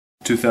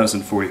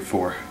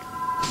2044.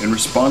 In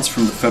response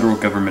from the federal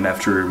government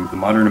after the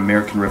modern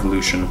American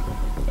Revolution,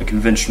 a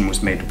convention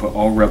was made to put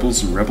all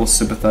rebels and rebel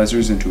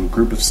sympathizers into a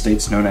group of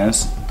states known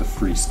as the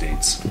Free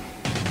States.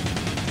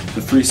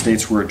 The Free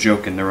States were a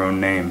joke in their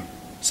own name.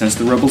 Since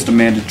the rebels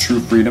demanded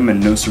true freedom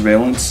and no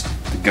surveillance,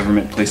 the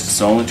government placed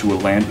us all into a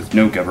land with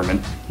no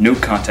government, no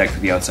contact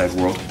with the outside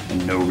world,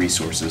 and no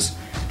resources.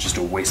 Just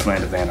a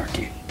wasteland of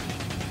anarchy.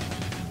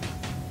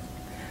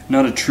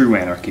 Not a true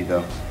anarchy,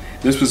 though.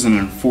 This was an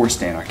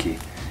enforced anarchy.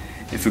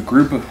 If a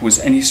group was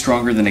any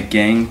stronger than a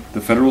gang, the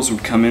Federals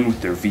would come in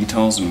with their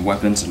VTOLs and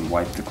weapons and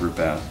wipe the group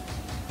out.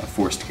 A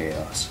forced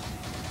chaos.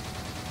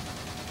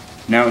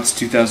 Now it's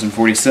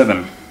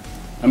 2047.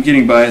 I'm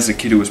getting by as a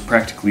kid who was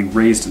practically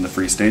raised in the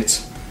Free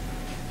States.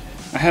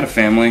 I had a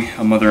family,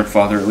 a mother and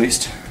father at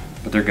least,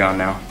 but they're gone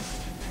now.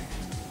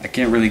 I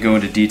can't really go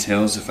into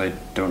details if I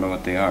don't know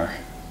what they are.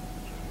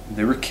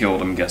 They were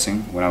killed, I'm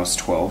guessing, when I was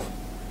 12.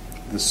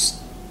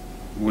 This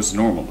was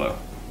normal, though.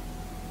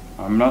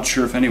 I'm not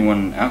sure if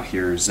anyone out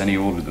here is any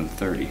older than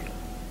 30.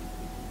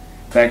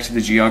 Back to the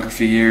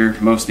geography here,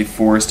 mostly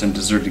forest and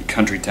deserted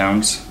country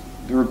towns.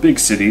 There were big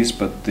cities,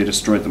 but they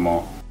destroyed them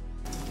all.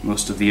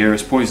 Most of the air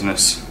is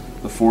poisonous.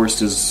 The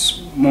forest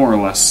is more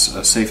or less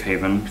a safe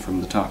haven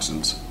from the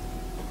toxins.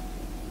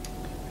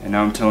 And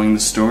now I'm telling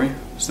this story,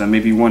 so that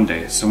maybe one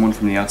day someone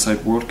from the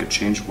outside world could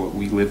change what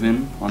we live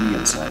in on the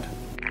inside.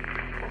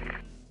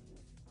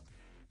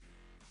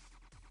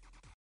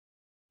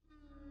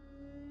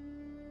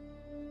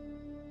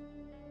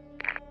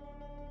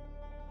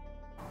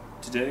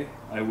 Today,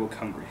 I woke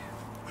hungry.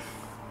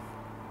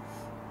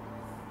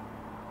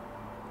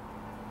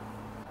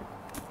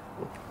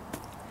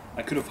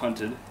 I could have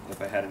hunted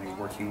if I had any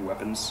working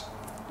weapons.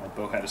 My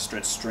bow had a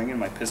stretched string and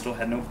my pistol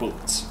had no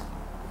bullets.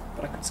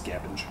 But I could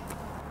scavenge.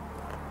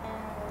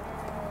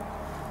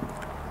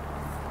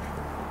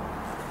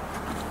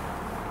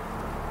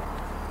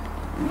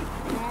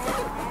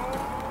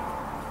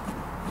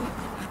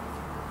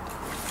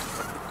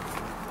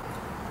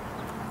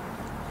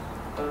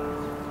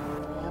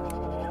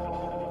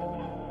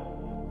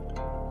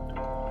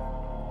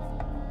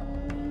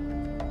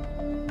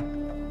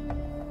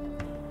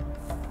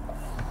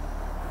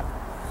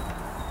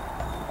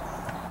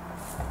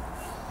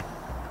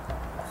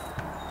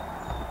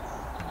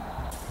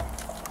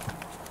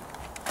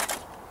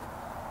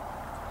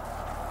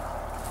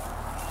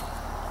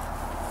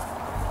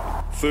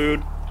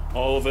 Food,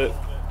 all of it.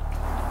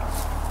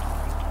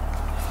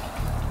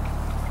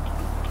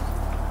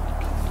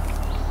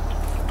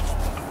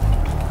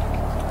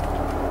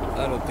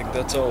 I don't think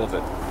that's all of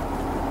it.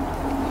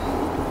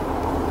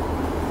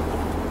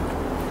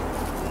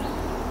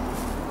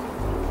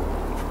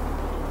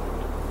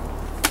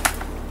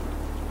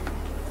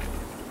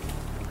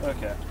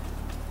 Okay.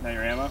 Now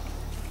your ammo?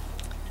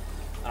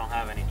 I don't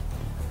have any.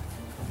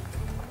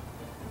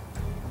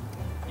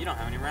 You don't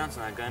have any rounds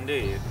in that gun, do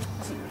you?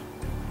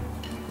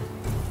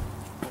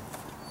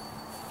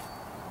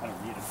 I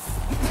don't need it.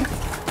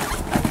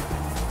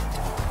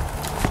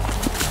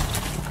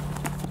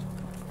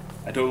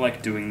 I don't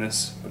like doing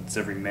this, but it's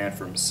every man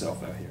for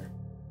himself out here.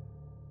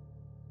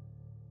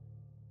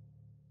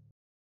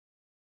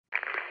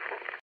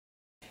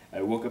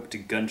 I woke up to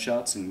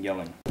gunshots and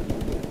yelling.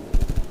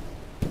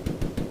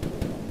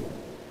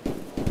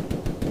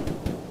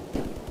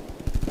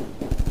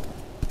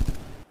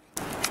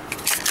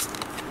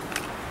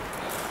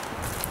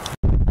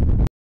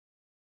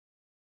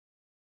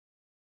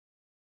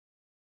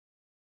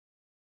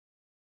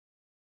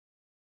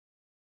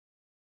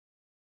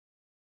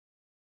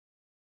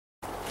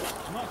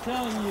 I'm not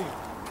telling you.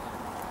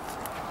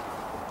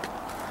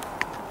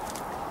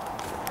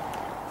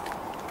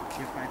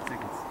 Give 5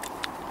 seconds.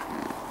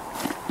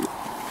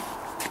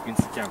 You can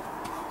sit down.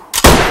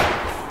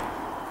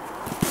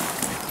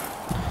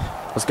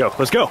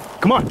 Let's go.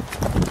 Come on.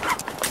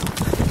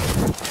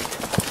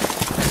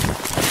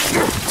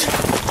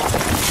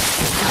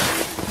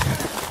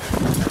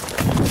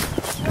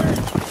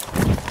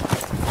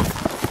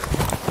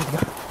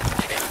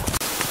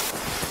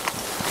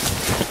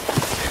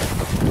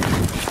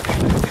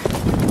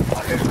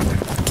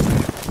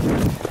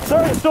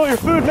 Sorry I stole your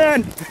food,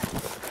 man.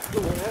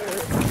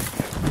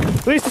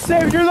 At least it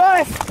saved your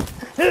life.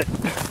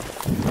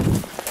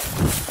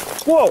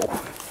 Whoa.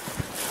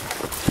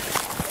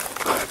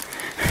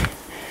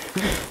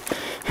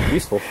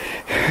 Useful.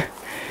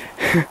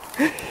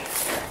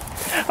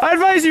 I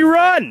advise you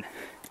run.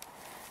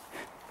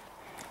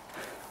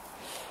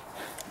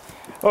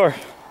 Or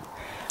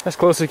as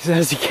close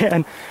as you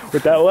can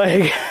with that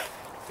leg.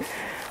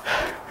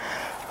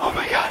 Oh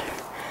my God.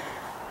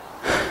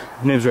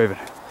 My name's Raven.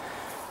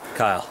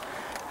 Kyle.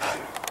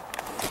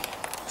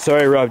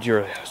 Sorry I robbed you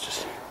earlier. I was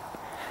just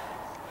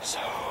so...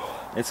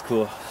 It's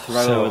cool.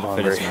 Survival of the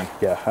fittest, man.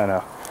 Yeah, I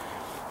know.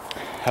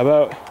 How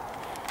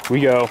about we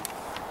go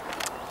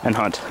and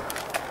hunt?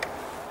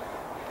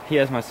 He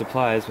has my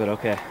supplies, but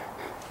okay.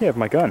 You have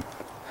my gun.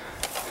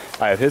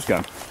 I have his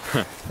gun.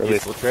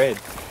 Useful trade.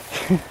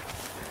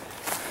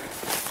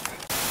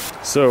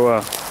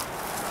 So,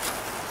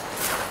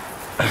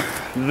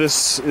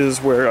 this is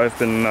where I've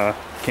been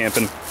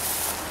camping.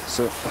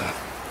 So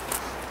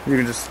you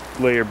can just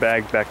lay your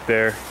bag back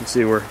there. You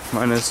see where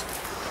mine is.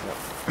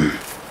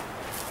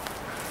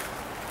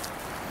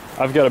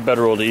 I've got a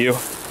bedroll to you.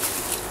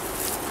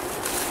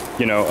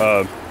 You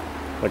know,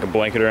 like a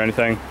blanket or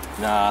anything.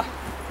 Nah.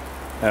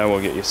 And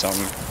we'll get you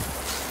something.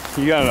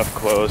 You got enough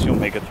clothes, you'll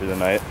make it through the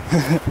night.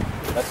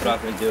 That's what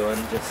I've been doing,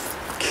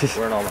 just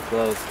wearing all my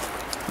clothes.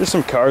 There's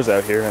some cars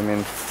out here, I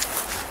mean,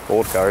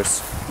 old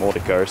cars, moldy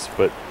cars,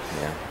 but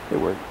Yeah. they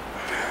work.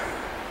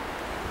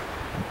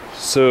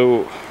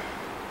 So,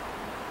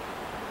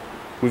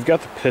 we've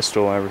got the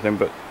pistol and everything,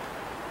 but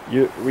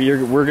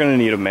we're gonna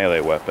need a melee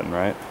weapon,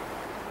 right?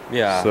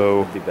 Yeah, So-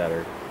 would be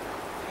better.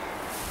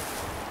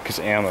 Because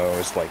ammo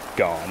is like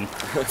gone.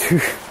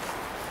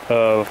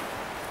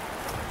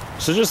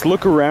 So just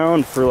look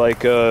around for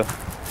like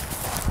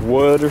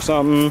wood or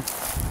something.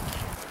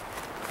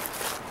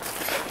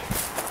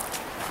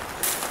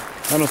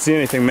 I don't see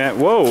anything, man.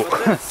 Whoa!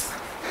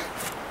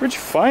 Where'd you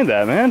find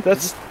that, man?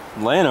 That's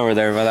Laying over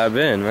there by that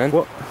bin, man.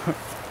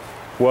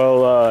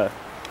 well,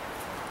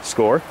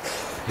 score.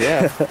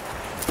 Yeah.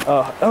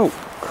 Oh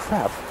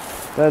crap.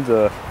 That's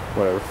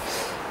whatever.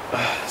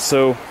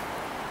 So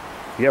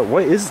yeah,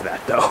 what is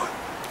that though?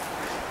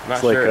 Not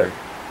It's like sure.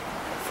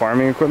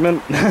 farming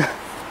equipment.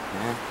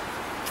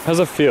 How's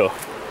it feel?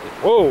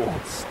 Whoa!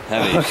 It's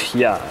heavy.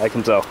 Yeah, I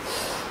can tell.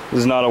 This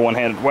is not a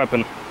one-handed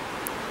weapon.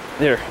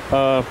 Here,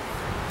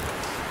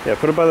 yeah,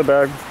 put it by the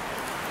bag,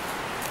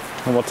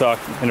 and we'll talk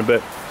in a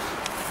bit.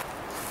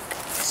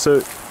 So,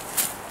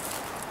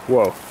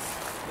 whoa,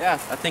 Yeah,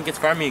 I think it's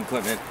farming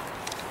equipment.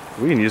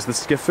 we can use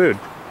this to get food.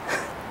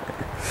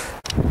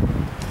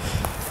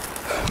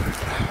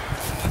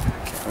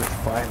 Can't really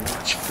find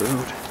much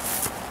food.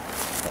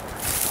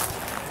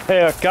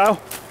 Hey, Kyle.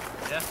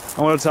 Yeah.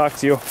 I want to talk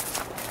to you.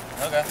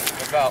 Okay.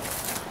 What about?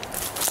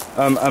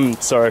 I'm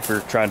sorry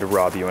for trying to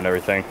rob you and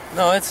everything.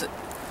 No, it's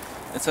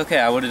okay.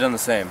 I would have done the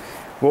same.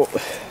 Well,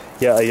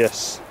 yeah, I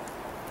guess.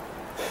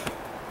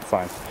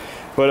 Fine.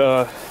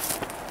 But,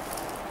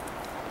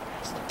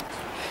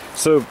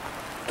 so,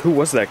 who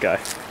was that guy?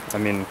 I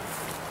mean,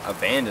 A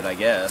bandit, I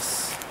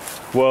guess.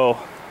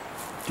 well,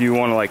 do you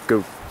want to, like,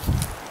 go...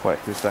 What,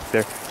 who's back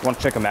there? You want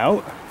to check him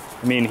out?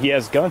 I mean, he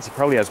has guns. He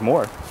probably has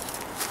more.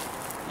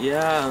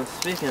 Yeah.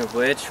 Speaking of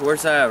which,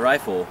 where's that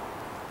rifle?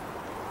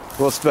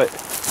 Well,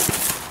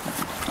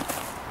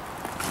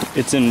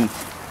 it's in...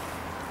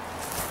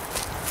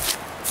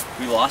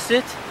 We lost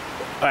it.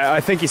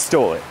 I think he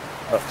stole it.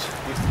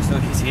 So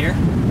he's here.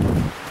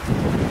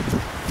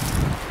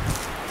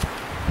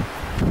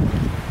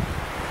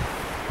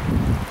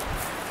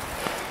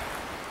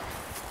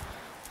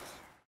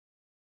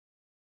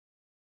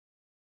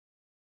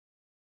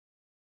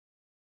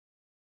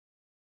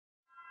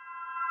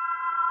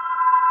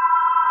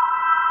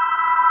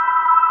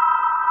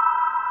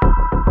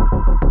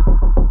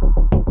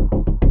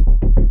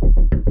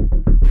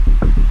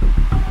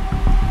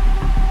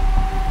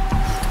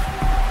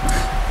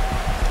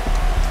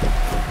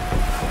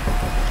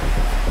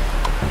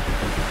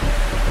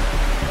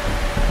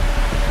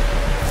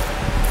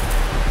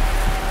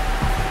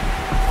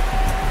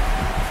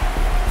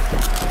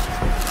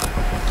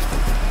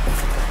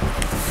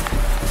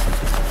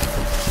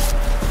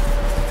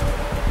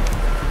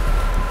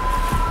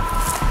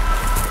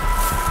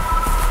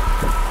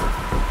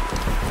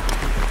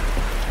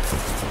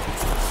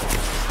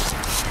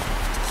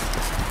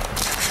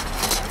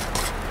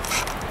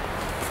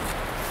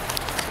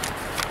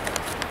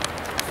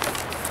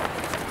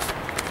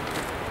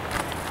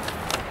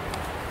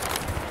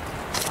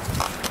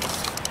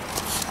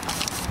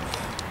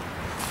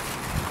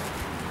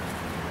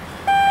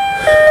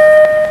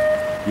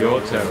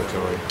 Your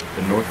territory,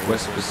 the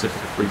Northwest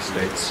Pacific Free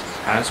States,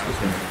 has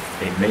within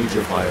it a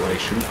major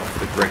violation of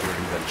the Gregor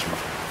Convention,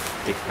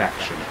 a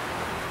faction.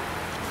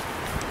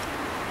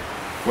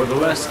 For the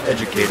less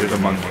educated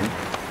among you,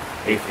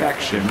 a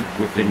faction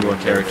within your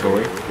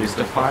territory is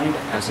defined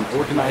as an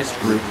organized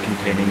group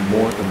containing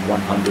more than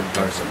 100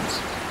 persons.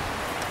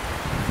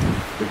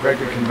 The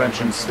Gregor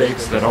Convention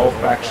states that all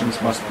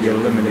factions must be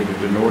eliminated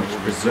in order to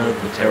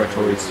preserve the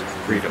territory's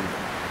freedom.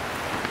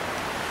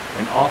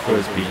 An offer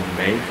is being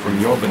made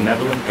from your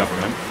benevolent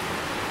government.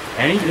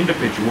 Any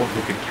individual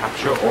who could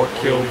capture or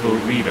kill the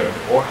leader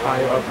or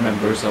higher up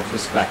members of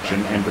this faction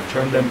and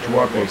return them to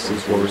our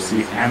bases will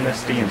receive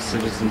amnesty and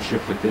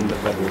citizenship within the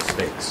federal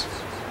states.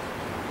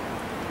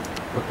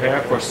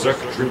 Prepare for Circ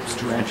troops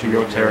to enter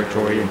your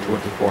territory in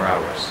 24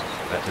 hours.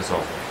 That is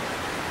all.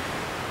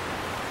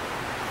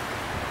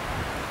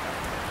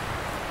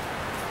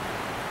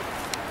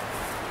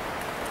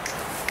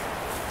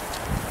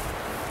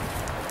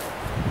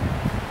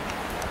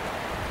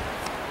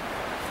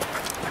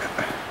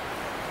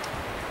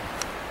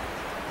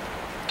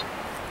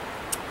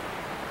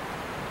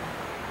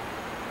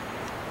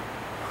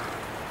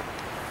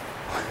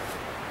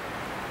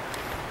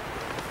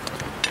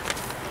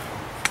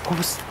 What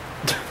was...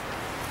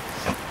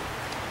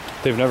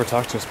 They've never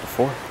talked to us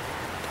before.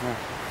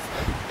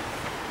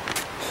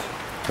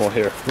 Well,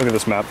 here, look at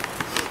this map.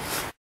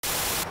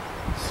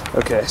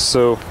 Okay,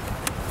 so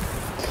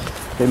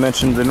they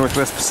mentioned the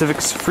Northwest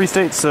Pacific's Free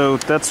State, so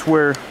that's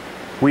where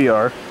we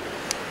are.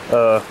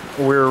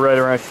 We're right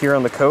around here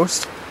on the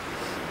coast,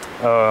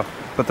 but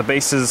the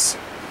base is,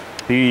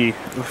 the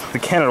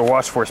Canada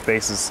Watch Force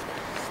base is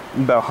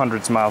about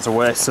hundreds of miles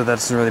away, so that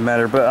doesn't really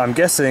matter. But I'm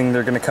guessing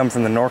they're going to come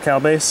from the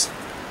NorCal base,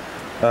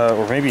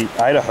 or maybe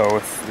Idaho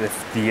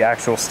if the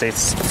actual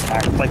states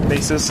act like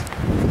bases.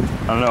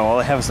 I don't know. All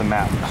I have is a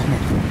map.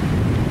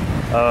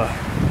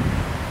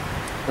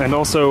 And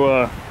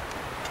also,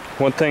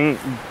 one thing,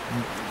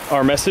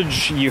 our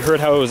message, you heard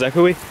how it was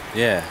echoey?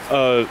 Yeah.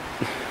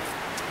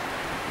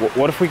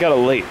 What if we got it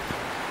late?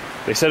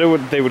 They said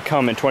they would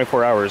come in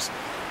 24 hours.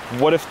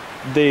 What if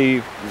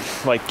they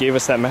gave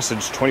us that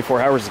message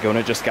 24 hours ago and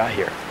it just got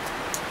here?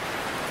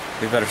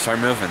 We better start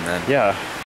moving then. Yeah.